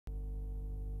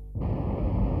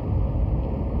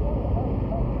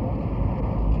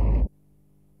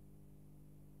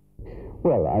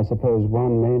Well, I suppose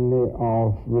one mainly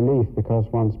of relief, because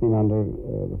one's been under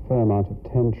a fair amount of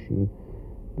tension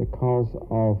because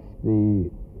of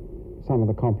some of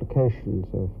the complications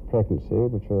of pregnancy,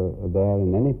 which are there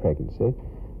in any pregnancy,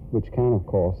 which can, of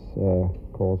course,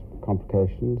 cause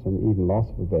complications and even loss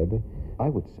of a baby. I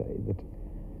would say that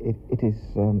it is,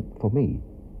 for me,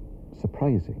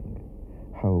 surprising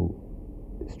how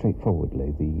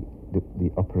straightforwardly the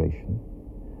operation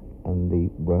and the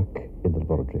work in the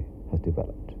laboratory has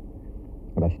developed.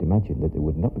 And I should imagine that there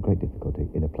would not be great difficulty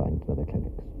in applying to other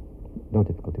clinics. No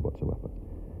difficulty whatsoever.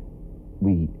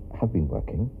 We have been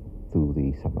working through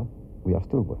the summer. We are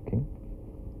still working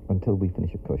until we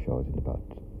finish at Koshaw's in about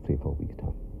 3 or 4 weeks'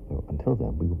 time. So until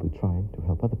then, we will be trying to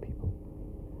help other people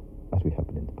as we have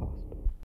been in the past.